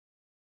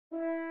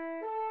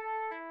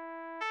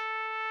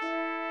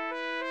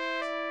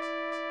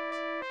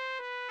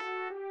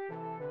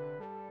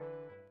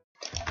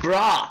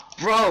Bro,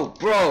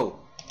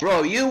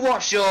 you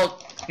watch your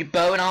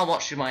bow and I'll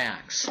watch my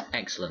axe.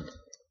 Excellent.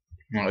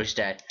 Oh, he's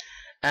dead.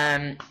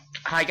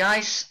 Hi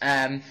guys,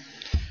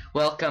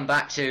 welcome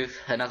back to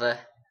another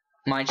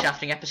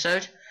Mineshafting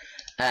episode.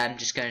 I'm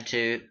just going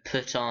to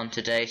put on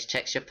today's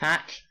texture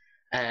pack.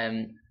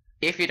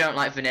 If you don't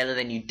like vanilla,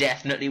 then you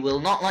definitely will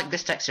not like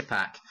this texture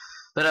pack.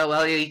 But oh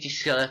well, you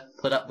just gotta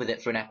put up with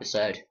it for an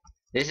episode.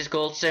 This is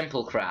called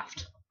Simple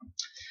Craft.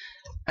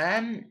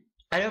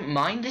 I don't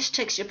mind this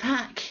texture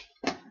pack,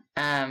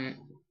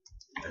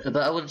 but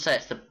I wouldn't say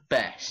it's the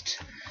best.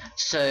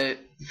 So,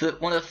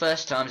 one of the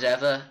first times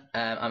ever,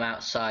 I'm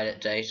outside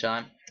at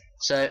daytime.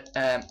 So,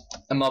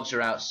 the mobs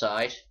are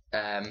outside.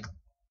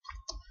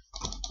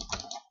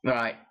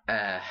 Right.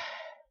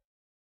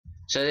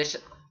 So this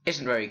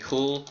isn't very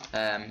cool.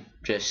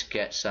 Just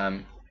get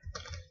some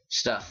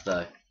stuff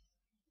though.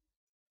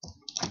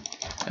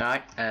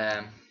 Alright.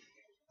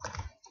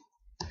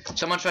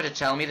 Someone tried to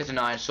tell me that an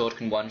iron sword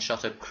can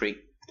one-shot a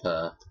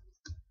creeper.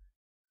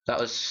 That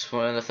was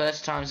one of the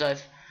first times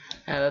I've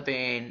ever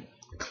been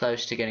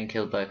close to getting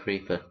killed by a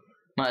creeper.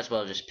 Might as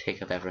well just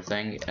pick up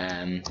everything.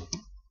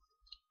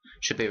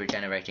 Should be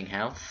regenerating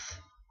health.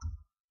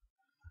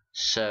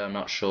 So I'm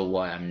not sure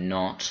why I'm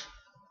not.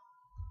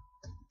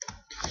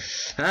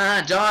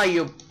 Ah, die,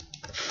 you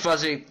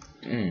fuzzy.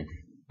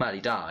 Well,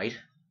 he died.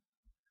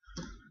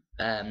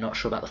 Not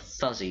sure about the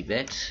fuzzy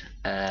bit.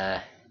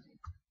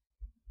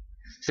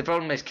 The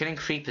problem is killing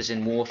creepers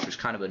in water is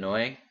kind of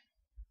annoying.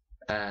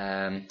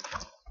 And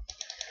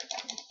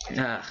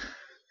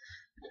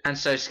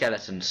so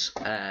skeletons.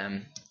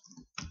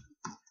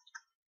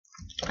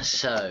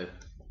 So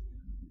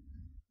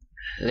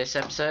this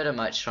episode I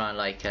might try and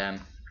like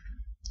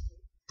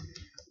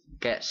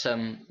get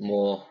some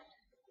more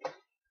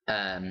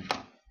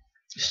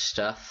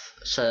stuff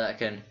so that I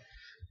can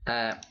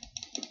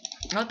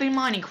I've been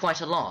mining quite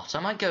a lot. I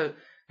might go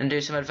and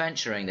do some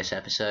adventuring this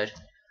episode.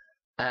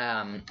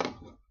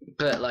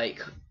 But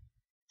like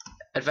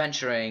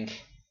adventuring,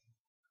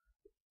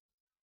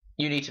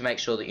 you need to make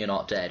sure that you're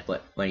not dead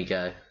when you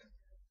go.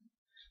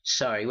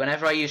 Sorry,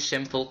 whenever I use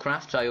simple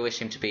craft, I always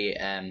seem to be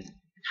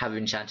have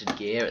enchanted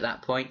gear at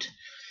that point.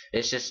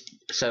 It's just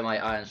so my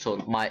iron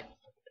sword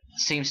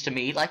seems to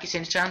me like it's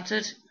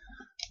enchanted,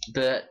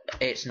 but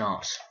it's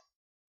not.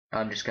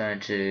 I'm just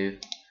going to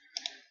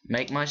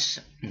make my.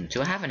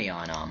 Do I have any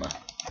iron armor?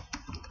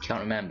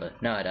 Can't remember.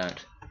 No, I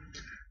don't.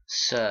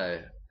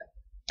 So,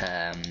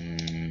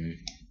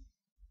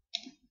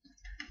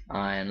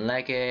 iron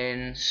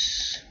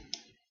leggings.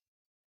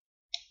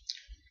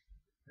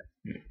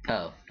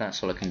 Oh,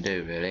 that's all I can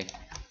do really.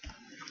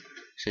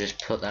 So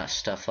just put that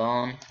stuff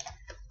on.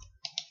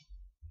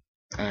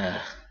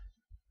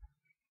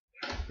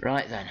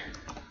 Right then.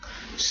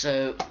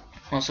 So,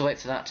 whilst I wait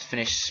for that to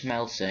finish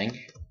smelting,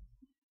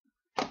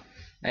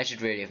 I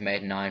should really have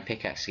made an iron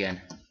pickaxe again.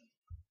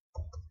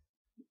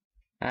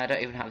 I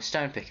don't even have a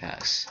stone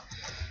pickaxe.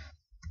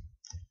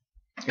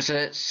 So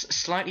it's a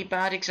slightly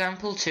bad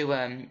example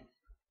to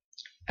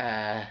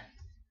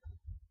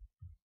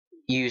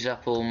use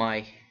up all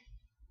my.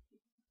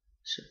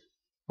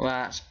 Well,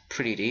 that's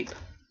pretty deep.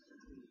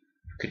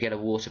 Could get a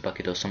water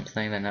bucket or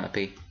something, then that would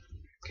be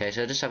okay.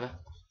 So just have a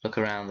look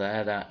around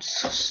there. That's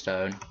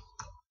stone.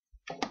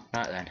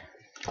 Right then.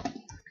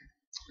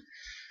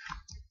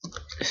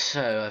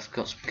 So I've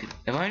got some.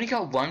 Have I only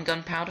got one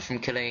gunpowder from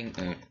killing?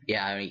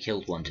 Yeah, I only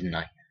killed one, didn't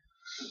I?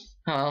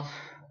 Oh well.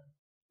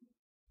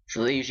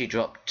 So they usually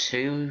drop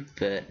two,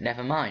 but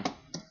never mind.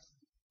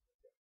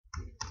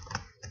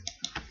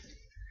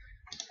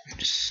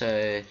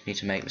 So need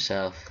to make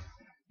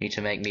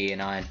me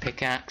an iron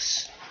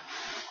pickaxe.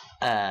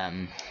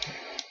 Right.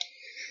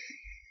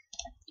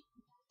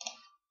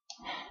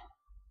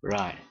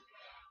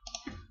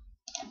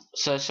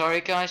 So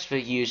sorry guys for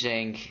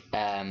using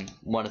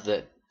one of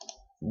the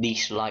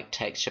least liked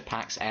texture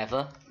packs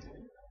ever,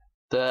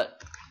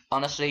 but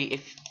honestly,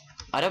 if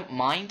I don't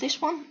mind this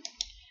one,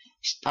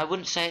 I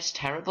wouldn't say it's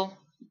terrible.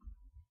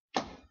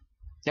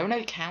 There are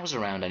no cows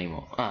around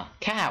anymore. Ah,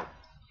 cow!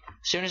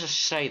 As soon as I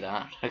say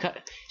that,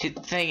 see,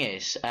 the thing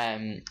is,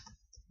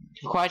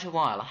 for quite a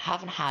while I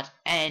haven't had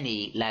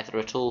any leather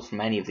at all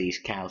from any of these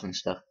cows and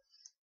stuff.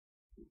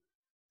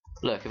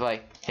 Look, if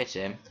I hit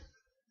him,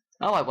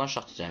 oh, I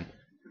one-shotted him,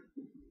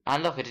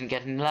 and look, I didn't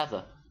get any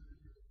leather.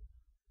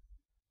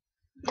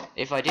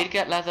 If I did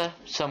get leather,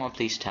 someone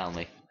please tell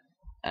me.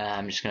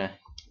 I'm just gonna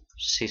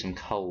see some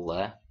coal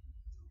there.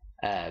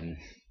 I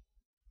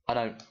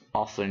don't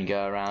often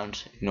go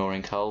around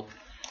ignoring coal.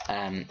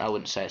 I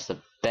wouldn't say it's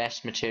the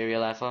best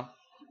material ever,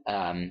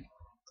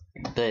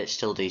 but it's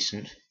still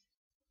decent.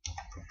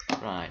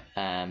 Right.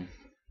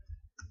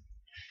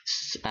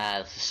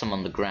 Some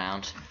on the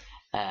ground.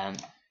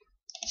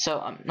 So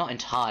I'm not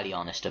entirely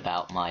honest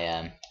about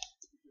my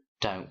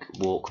don't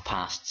walk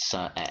past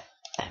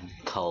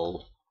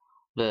coal.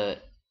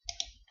 But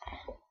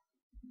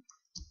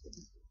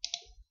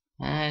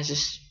is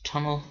this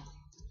tunnel?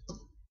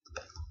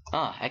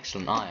 Ah,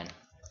 excellent iron.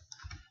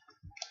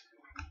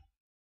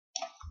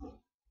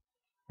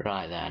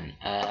 Right then.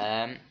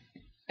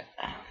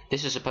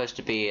 this is supposed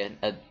to be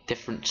a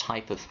different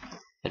type of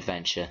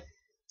adventure.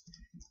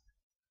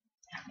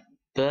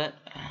 But,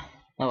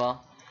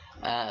 oh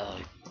well.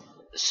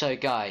 So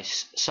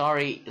guys,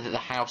 sorry that the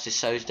house is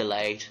so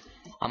delayed.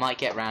 I might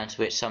get round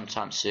to it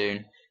sometime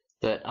soon,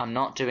 but I'm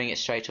not doing it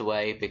straight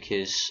away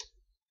because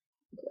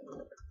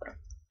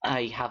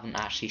I haven't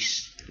actually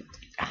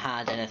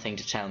had anything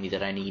to tell me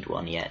that I need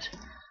one yet.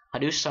 I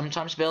do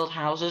sometimes build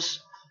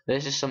houses, but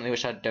this is something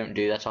which I don't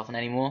do that often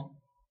anymore.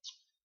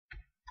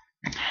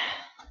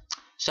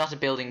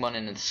 Started building one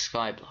in the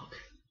sky block.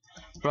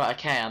 Right,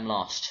 okay, I'm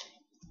lost.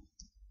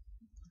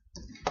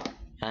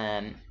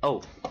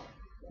 Oh.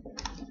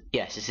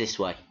 Yes, it's this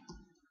way.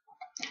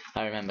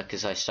 I remember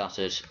because I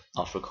started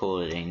off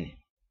recording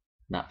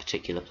that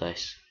particular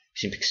place.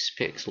 It's in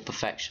Pixel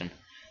Perfection.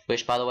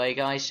 Which, by the way,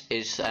 guys,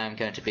 is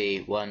going to be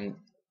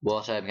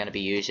what I'm going to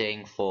be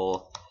using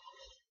for,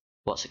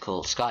 what's it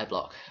called,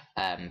 Skyblock,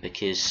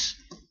 because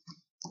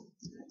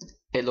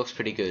it looks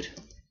pretty good.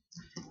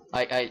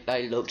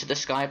 I looked at the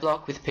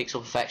Skyblock with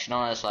Pixel Perfection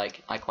on, and I was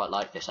like, I quite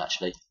like this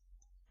actually.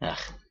 Ugh.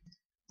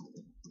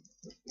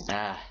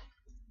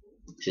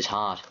 This is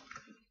hard.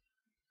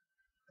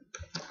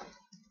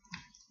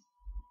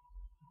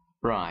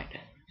 Right,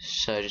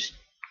 so just...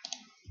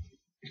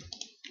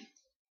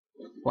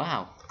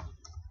 Wow.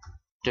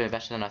 Doing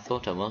better than I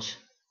thought I was.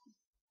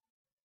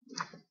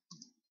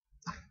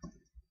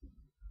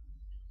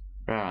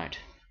 Right.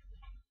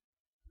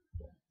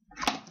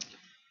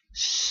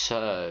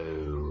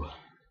 So...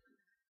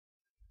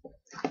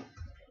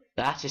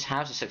 that is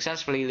how to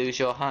successfully lose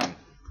your home.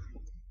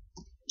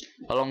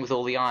 Along with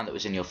all the iron that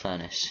was in your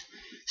furnace.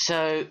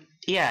 So,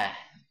 yeah.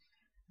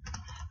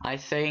 I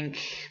think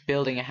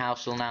building a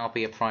house will now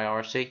be a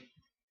priority.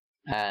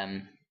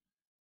 I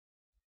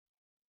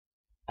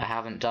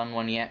haven't done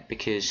one yet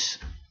because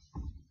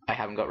I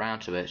haven't got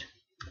round to it.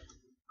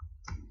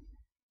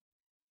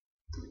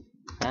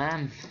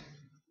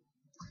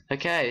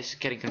 Okay, this is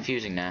getting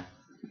confusing now.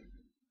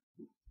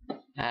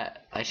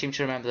 I seem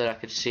to remember that I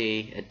could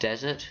see a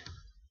desert.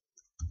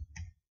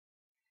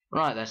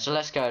 Right then, so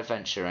let's go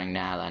adventuring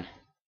now then.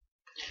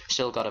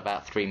 Still got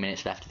about 3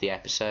 minutes left of the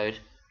episode.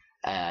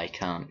 I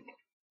can't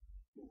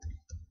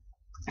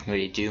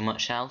really do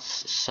much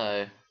else,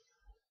 so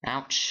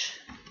ouch.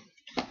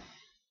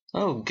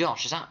 Oh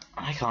gosh, is that...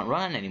 I can't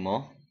run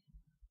anymore.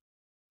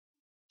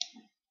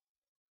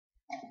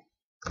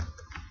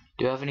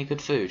 Do I have any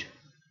good food?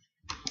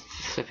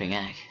 Flipping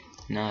egg.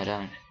 No, I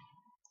don't.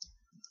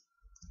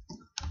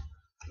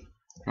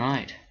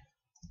 Right.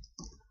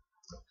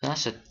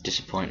 That's a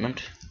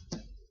disappointment.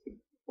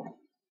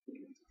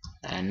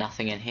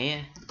 Nothing in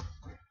here.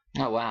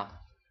 Oh wow.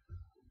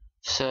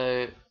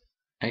 So,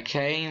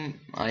 okay,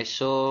 I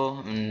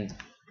saw and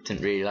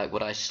didn't really like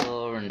what I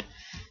saw and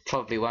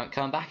probably won't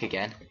come back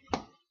again. Is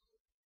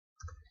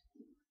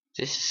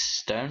this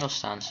stone or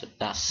sand?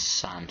 That's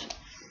sand.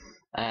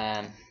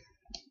 Oh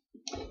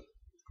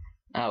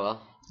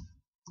well.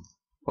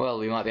 Well,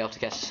 we might be able to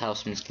get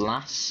ourselves some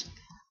glass.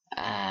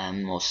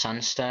 Or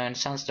sandstone.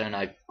 Sandstone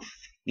I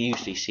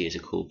usually see as a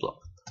cool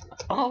block.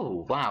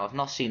 Oh wow, I've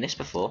not seen this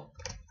before.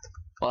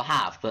 Well, I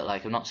have, but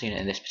like I've not seen it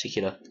in this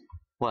particular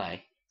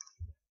way.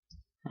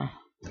 Oh.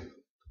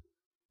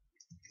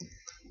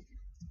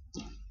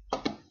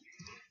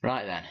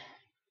 Right then.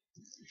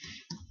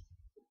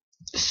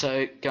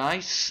 So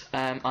guys,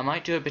 I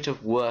might do a bit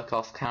of work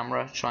off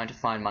camera trying to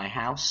find my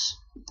house.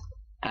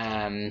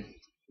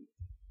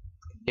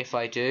 If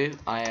I do,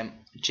 I am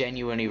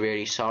genuinely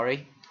really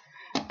sorry.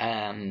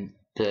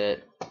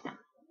 But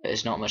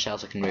there's not much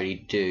else I can really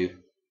do.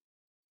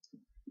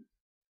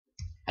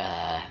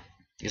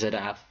 Because I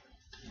don't have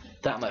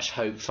that much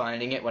hope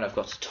finding it when I've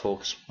got to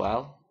talk as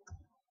well.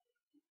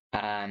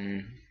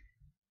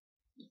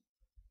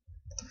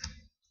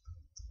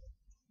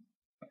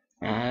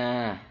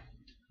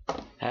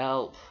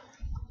 Help!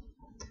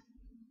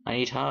 I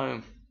need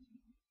home.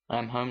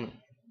 I'm homeless.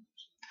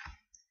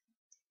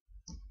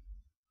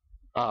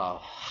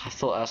 Oh, I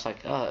thought that was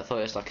like I thought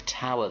it was like a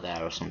tower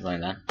there or something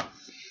like that.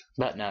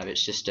 But no,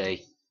 it's just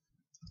a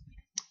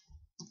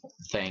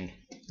thing.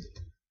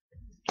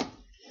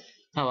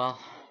 Oh well.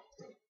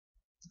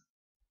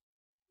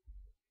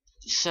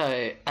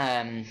 So,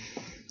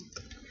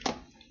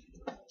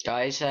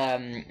 guys,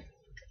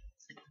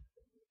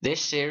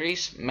 this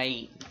series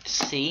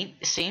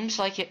seems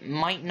like it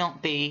might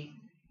not be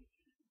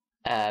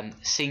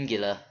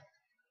singular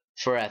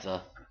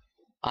forever.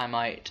 I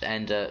might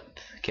end up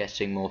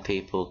getting more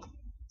people.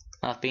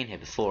 I've been here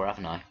before,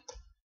 haven't I?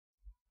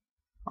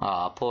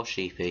 Ah, poor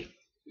sheepy.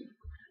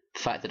 The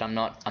fact that I'm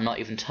not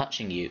even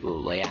touching you.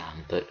 Well, I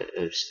am, but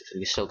you're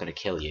still gonna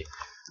kill you.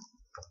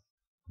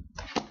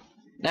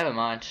 Never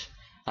mind.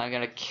 I'm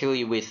gonna kill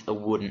you with a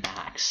wooden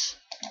axe.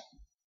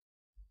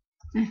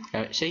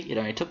 See, it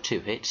only took 2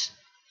 hits.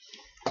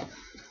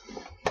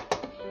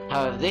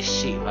 However, this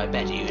sheep, I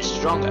bet you, is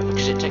stronger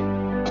because it takes.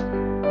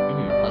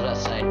 I was about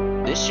to say,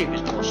 this sheep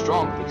is more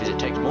strong because it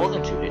takes more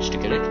than 2 hits to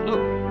kill it. Look.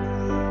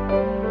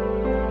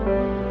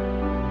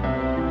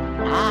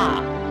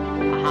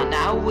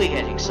 Now we're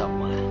getting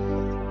somewhere.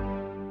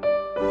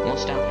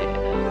 what's down here?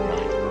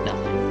 Right,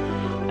 nothing.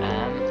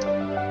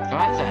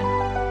 Right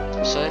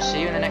then. So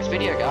see you in the next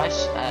video,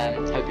 guys.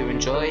 Hope you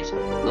enjoyed.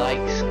 Like,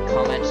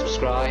 comment,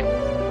 subscribe,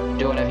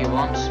 do whatever you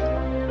want.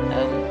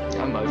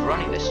 I'm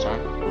overrunning this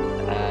time.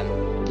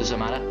 Doesn't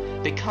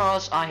matter,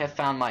 because I have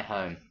found my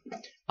home.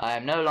 I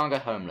am no longer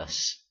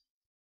homeless.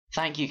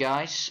 Thank you,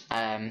 guys.